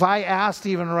 If I asked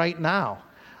even right now,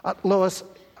 Lois,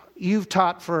 you've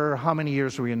taught for how many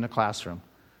years were you in the classroom?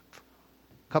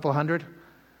 A couple hundred?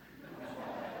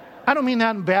 I don't mean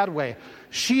that in a bad way.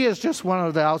 She is just one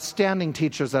of the outstanding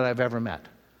teachers that I've ever met.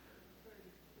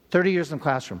 30 years in the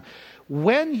classroom.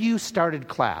 When you started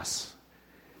class,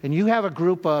 and you have a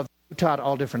group of, you taught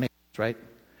all different ages, right?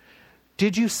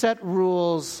 Did you set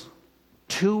rules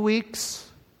 2 weeks,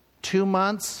 2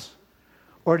 months?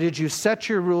 Or did you set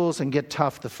your rules and get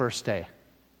tough the first day?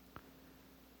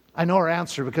 I know our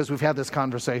answer because we've had this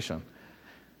conversation.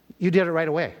 You did it right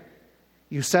away.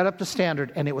 You set up the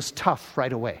standard and it was tough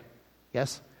right away.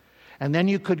 Yes? And then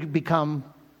you could become,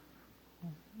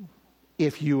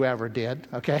 if you ever did,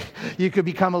 okay? You could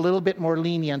become a little bit more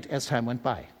lenient as time went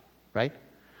by, right?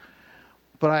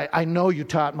 But I know you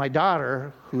taught my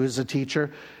daughter, who is a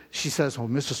teacher, she says, well,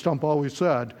 Mrs. Stump always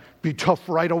said, be tough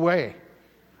right away.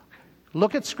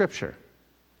 Look at Scripture.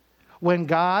 When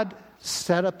God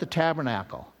set up the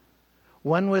tabernacle,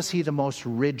 when was he the most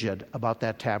rigid about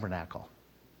that tabernacle?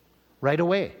 Right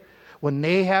away. When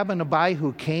Nahab and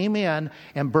Abihu came in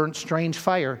and burnt strange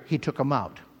fire, he took them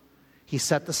out. He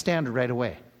set the standard right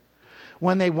away.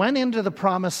 When they went into the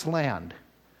promised land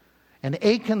and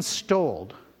Achan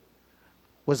stole,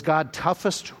 was God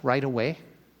toughest right away?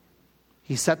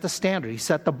 He set the standard. He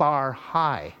set the bar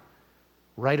high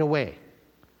right away.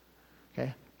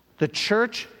 Okay? The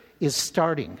church is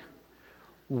starting.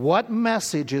 What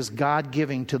message is God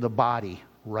giving to the body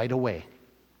right away?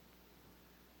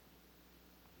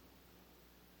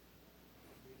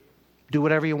 Do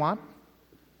whatever you want.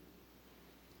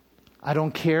 I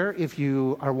don't care if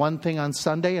you are one thing on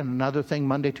Sunday and another thing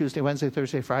Monday, Tuesday, Wednesday,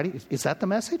 Thursday, Friday. Is that the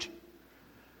message?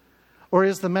 Or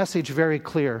is the message very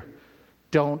clear?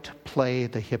 Don't play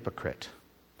the hypocrite.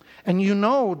 And you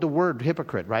know the word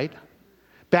hypocrite, right?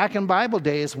 Back in Bible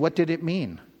days, what did it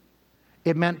mean?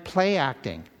 It meant play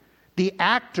acting. The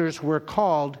actors were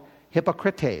called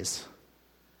hypocrites.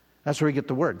 That's where we get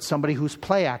the word. Somebody who's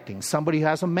play acting. Somebody who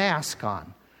has a mask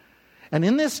on. And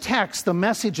in this text, the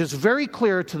message is very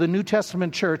clear to the New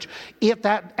Testament church at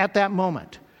that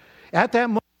moment. At that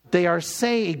moment,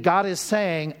 God is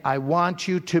saying, I want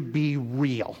you to be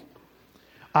real.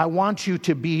 I want you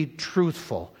to be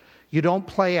truthful. You don't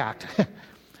play act.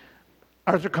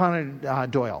 Arthur Conan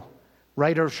Doyle,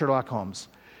 writer of Sherlock Holmes,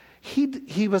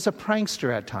 he was a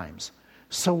prankster at times.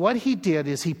 So what he did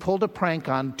is he pulled a prank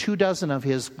on 24 of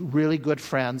his really good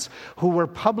friends who were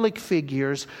public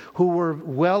figures, who were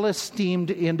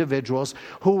well-esteemed individuals,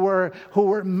 who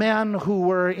were men who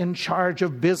were in charge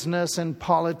of business and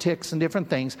politics and different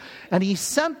things. And he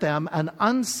sent them an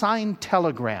unsigned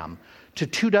telegram to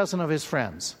 24 of his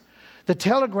friends. The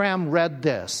telegram read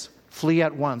this: flee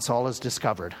at once, all is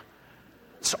discovered.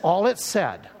 It's all it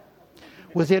said.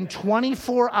 Within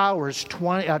 24 hours,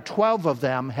 12 of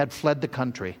them had fled the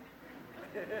country.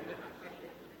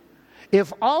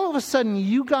 If all of a sudden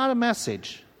you got a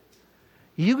message,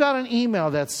 you got an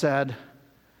email that said,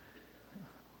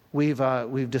 we've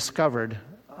discovered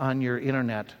on your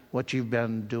internet what you've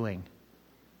been doing,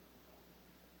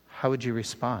 how would you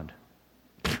respond?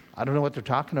 I don't know what they're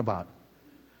talking about.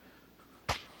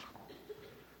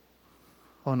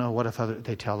 Oh no, what if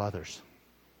they tell others?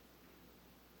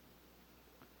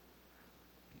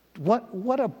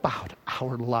 What about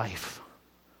our life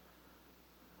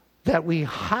that we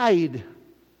hide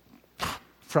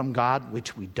from God,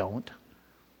 which we don't,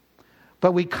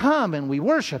 but we come and we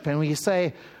worship and we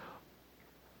say,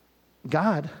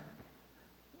 God,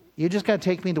 you just got to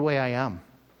take me the way I am.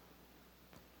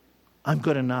 I'm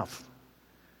good enough.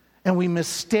 And we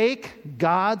mistake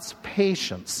God's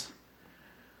patience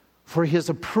for his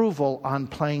approval on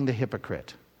playing the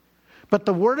hypocrite. But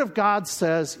the Word of God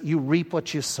says you reap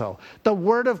what you sow. The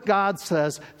Word of God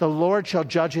says the Lord shall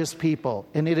judge his people.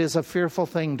 And it is a fearful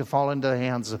thing to fall into the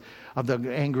hands of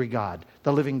the angry God,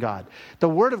 the living God. The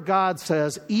Word of God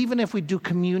says even if we do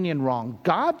communion wrong,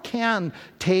 God can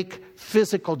take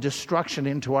physical destruction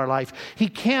into our life. He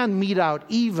can mete out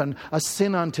even a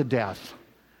sin unto death.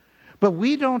 But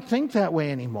we don't think that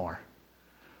way anymore.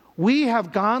 We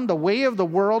have gone the way of the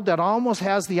world that almost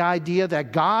has the idea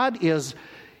that God is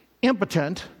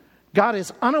impotent, God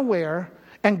is unaware,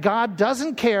 and God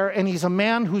doesn't care, and he's a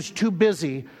man who's too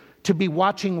busy to be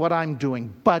watching what I'm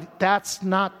doing. But that's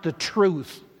not the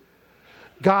truth.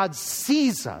 God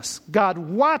sees us. God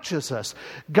watches us.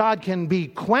 God can be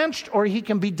quenched or he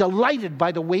can be delighted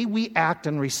by the way we act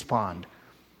and respond.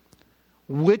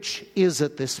 Which is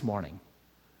it this morning?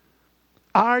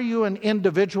 Are you an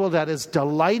individual that is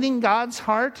delighting God's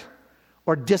heart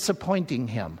or disappointing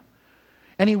him?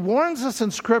 And he warns us in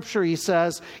Scripture, he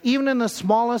says, even in the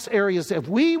smallest areas, if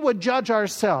we would judge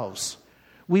ourselves,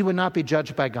 we would not be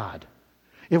judged by God.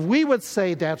 If we would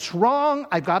say, that's wrong,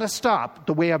 I've got to stop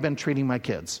the way I've been treating my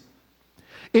kids.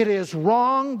 It is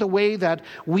wrong the way that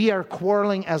we are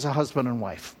quarreling as a husband and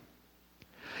wife.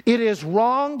 It is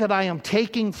wrong that I am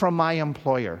taking from my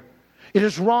employer. It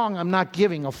is wrong I'm not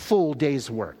giving a full day's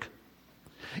work.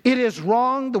 It is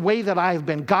wrong the way that I have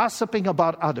been gossiping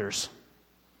about others.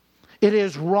 It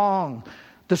is wrong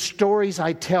the stories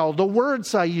I tell, the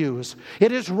words I use.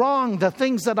 It is wrong the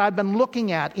things that I've been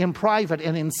looking at in private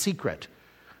and in secret.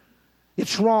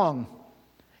 It's wrong.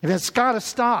 And it's got to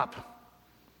stop.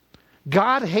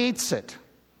 God hates it.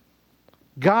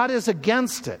 God is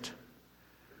against it.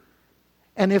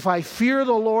 And if I fear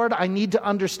the Lord, I need to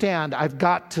understand I've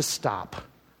got to stop.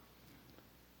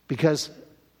 Because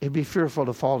it'd be fearful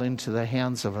to fall into the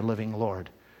hands of a living Lord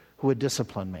who would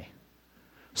discipline me.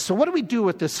 So what do we do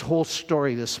with this whole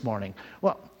story this morning?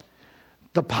 Well,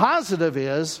 the positive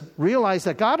is realize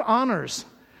that God honors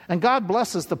and God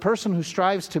blesses the person who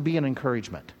strives to be an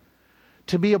encouragement,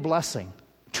 to be a blessing,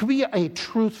 to be a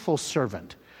truthful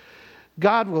servant.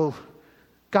 God will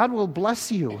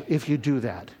bless you if you do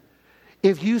that.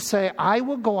 If you say, I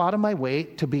will go out of my way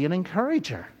to be an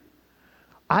encourager.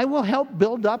 I will help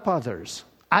build up others.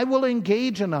 I will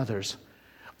engage in others.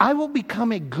 I will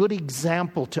become a good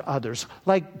example to others,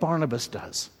 like Barnabas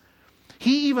does.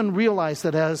 He even realized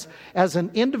that as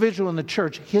an individual in the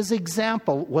church, his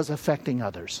example was affecting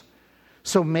others.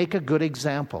 So make a good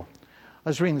example. I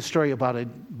was reading the story about a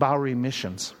Bowery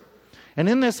missions. And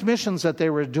in this missions that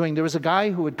they were doing, there was a guy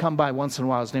who would come by once in a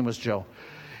while. His name was Joe.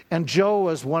 And Joe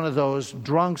was one of those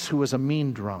drunks who was a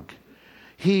mean drunk.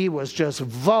 He was just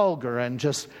vulgar and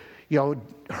just,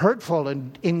 hurtful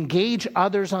and engage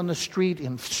others on the street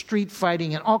in street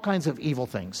fighting and all kinds of evil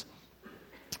things.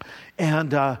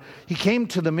 And he came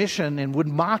to the mission and would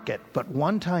mock it. But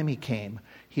one time he came,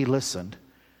 he listened,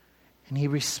 and he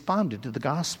responded to the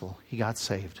gospel. He got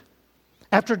saved.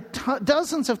 After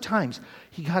dozens of times,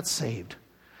 he got saved.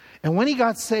 And when he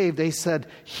got saved, they said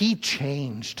he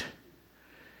changed.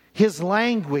 His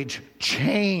language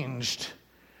changed.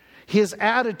 His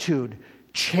attitude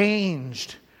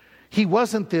changed. He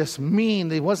wasn't this mean.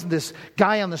 He wasn't this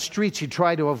guy on the streets you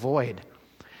try to avoid.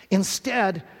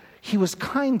 Instead, he was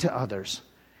kind to others.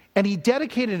 And he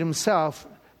dedicated himself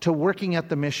to working at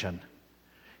the mission.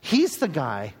 He's the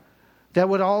guy that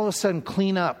would all of a sudden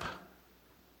clean up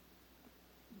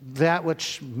that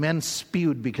which men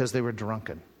spewed because they were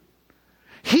drunken.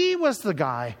 He was the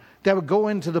guy that would go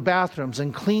into the bathrooms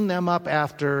and clean them up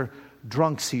after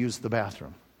drunks used the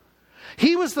bathroom.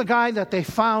 He was the guy that they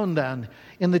found then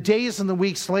in the days and the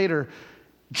weeks later.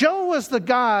 Joe was the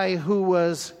guy who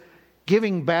was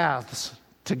giving baths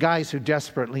to guys who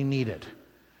desperately needed,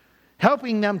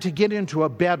 helping them to get into a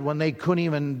bed when they didn't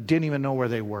even know where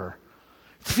they were,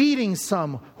 feeding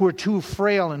some who were too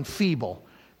frail and feeble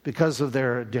because of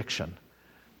their addiction.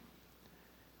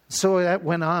 So that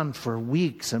went on for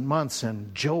weeks and months,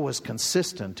 and Joe was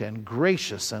consistent and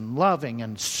gracious and loving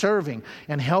and serving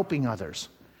and helping others.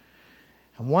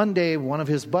 And one day, one of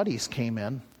his buddies came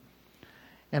in,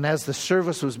 and as the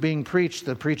service was being preached,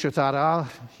 the preacher thought,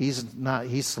 he's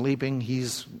sleeping,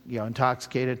 he's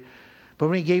intoxicated. But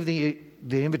when he gave the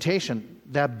invitation,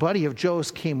 that buddy of Joe's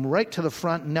came right to the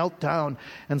front, knelt down,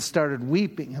 and started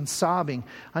weeping and sobbing.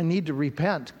 I need to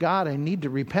repent. God, I need to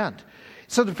repent.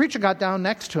 So the preacher got down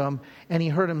next to him, and he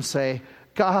heard him say,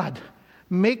 God,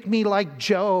 make me like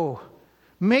Joe.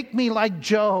 Make me like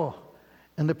Joe.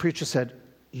 And the preacher said,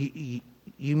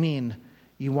 you mean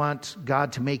you want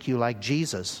God to make you like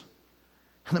Jesus?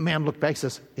 And the man looked back and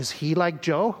says, is he like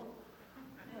Joe?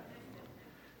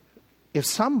 If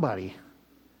somebody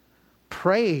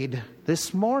prayed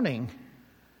this morning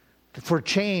for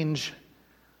change,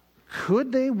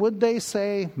 would they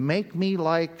say, make me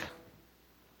like,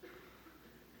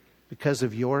 because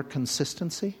of your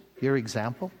consistency, your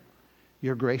example,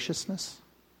 your graciousness?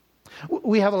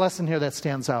 We have a lesson here that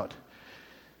stands out,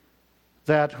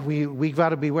 that we've got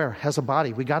to beware. As a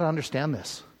body, we got to understand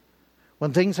this.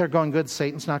 When things are going good,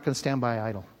 Satan's not going to stand by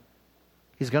idle.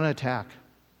 He's going to attack.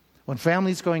 When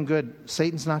family's going good,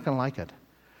 Satan's not going to like it.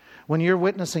 When you're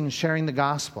witnessing and sharing the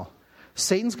gospel,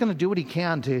 Satan's going to do what he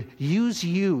can to use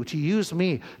you, to use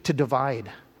me, to divide,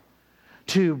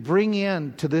 to bring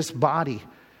in to this body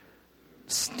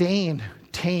stain,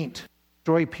 taint,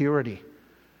 destroy purity.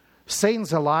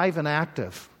 Satan's alive and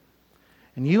active.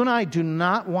 And you and I do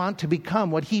not want to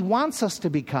become what he wants us to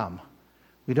become.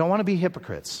 We don't want to be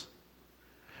hypocrites.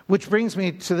 Which brings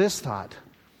me to this thought.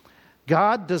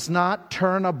 God does not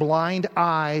turn a blind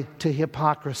eye to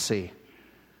hypocrisy.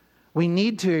 We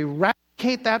need to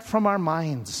eradicate that from our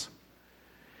minds.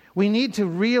 We need to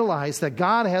realize that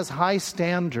God has high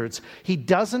standards. He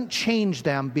doesn't change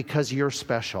them because you're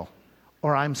special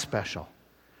or I'm special.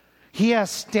 He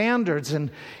has standards,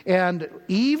 and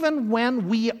even when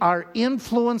we are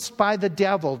influenced by the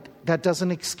devil, that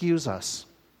doesn't excuse us.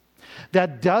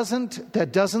 That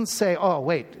doesn't say, oh,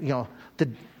 wait,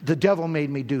 the devil made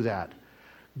me do that.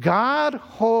 God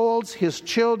holds his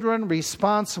children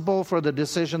responsible for the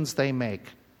decisions they make.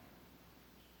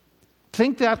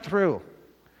 Think that through.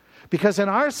 Because in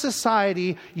our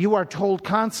society, you are told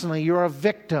constantly you're a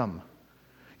victim.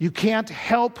 You can't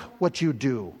help what you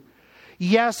do.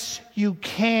 Yes, you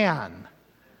can.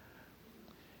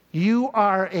 You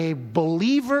are a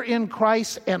believer in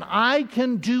Christ, and I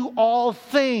can do all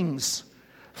things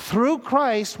through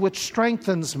Christ, which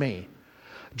strengthens me.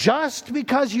 Just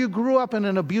because you grew up in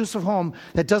an abusive home,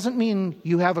 that doesn't mean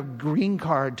you have a green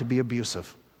card to be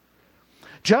abusive.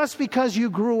 Just because you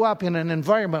grew up in an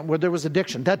environment where there was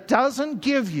addiction, that doesn't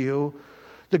give you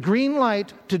the green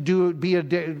light to be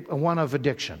one of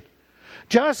addiction.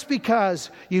 Just because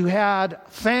you had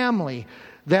family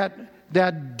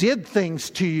that did things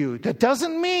to you, that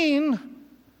doesn't mean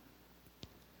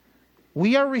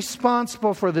we are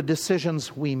responsible for the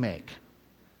decisions we make.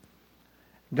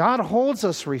 God holds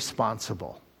us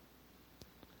responsible.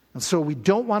 And so we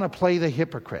don't want to play the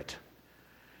hypocrite.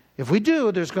 If we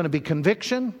do, there's going to be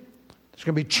conviction, there's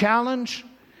going to be challenge.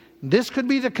 This could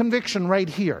be the conviction right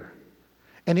here.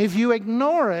 And if you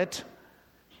ignore it,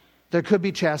 there could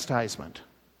be chastisement.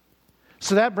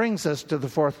 So that brings us to the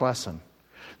fourth lesson.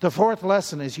 The fourth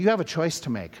lesson is you have a choice to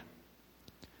make.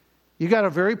 You got a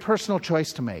very personal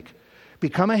choice to make.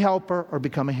 Become a helper or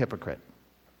become a hypocrite.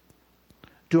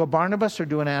 Do a Barnabas or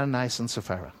do an Ananias and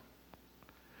Sapphira.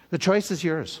 The choice is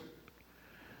yours.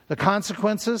 The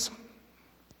consequences,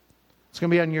 it's going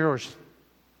to be on yours.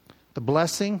 The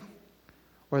blessing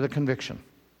or the conviction.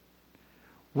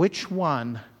 Which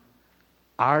one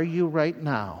are you right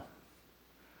now?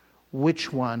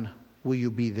 Which one will you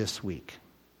be this week?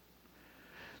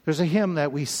 There's a hymn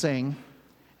that we sing,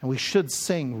 and we should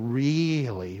sing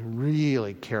really,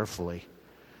 really carefully.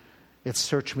 It's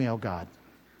Search Me, O God.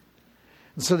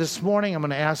 And so this morning I'm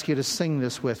going to ask you to sing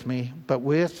this with me, but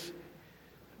with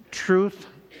truth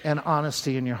and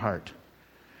honesty in your heart.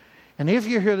 And if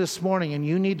you're here this morning and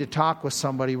you need to talk with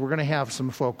somebody, we're going to have some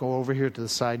folk go over here to the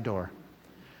side door.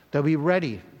 They'll be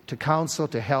ready to counsel,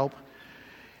 to help.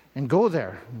 And go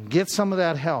there. Get some of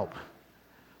that help.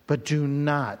 But do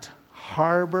not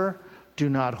harbor, do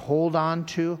not hold on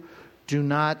to, do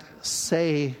not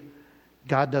say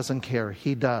God doesn't care.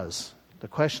 He does. The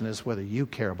question is whether you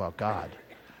care about God.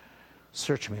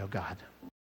 Search me, O God.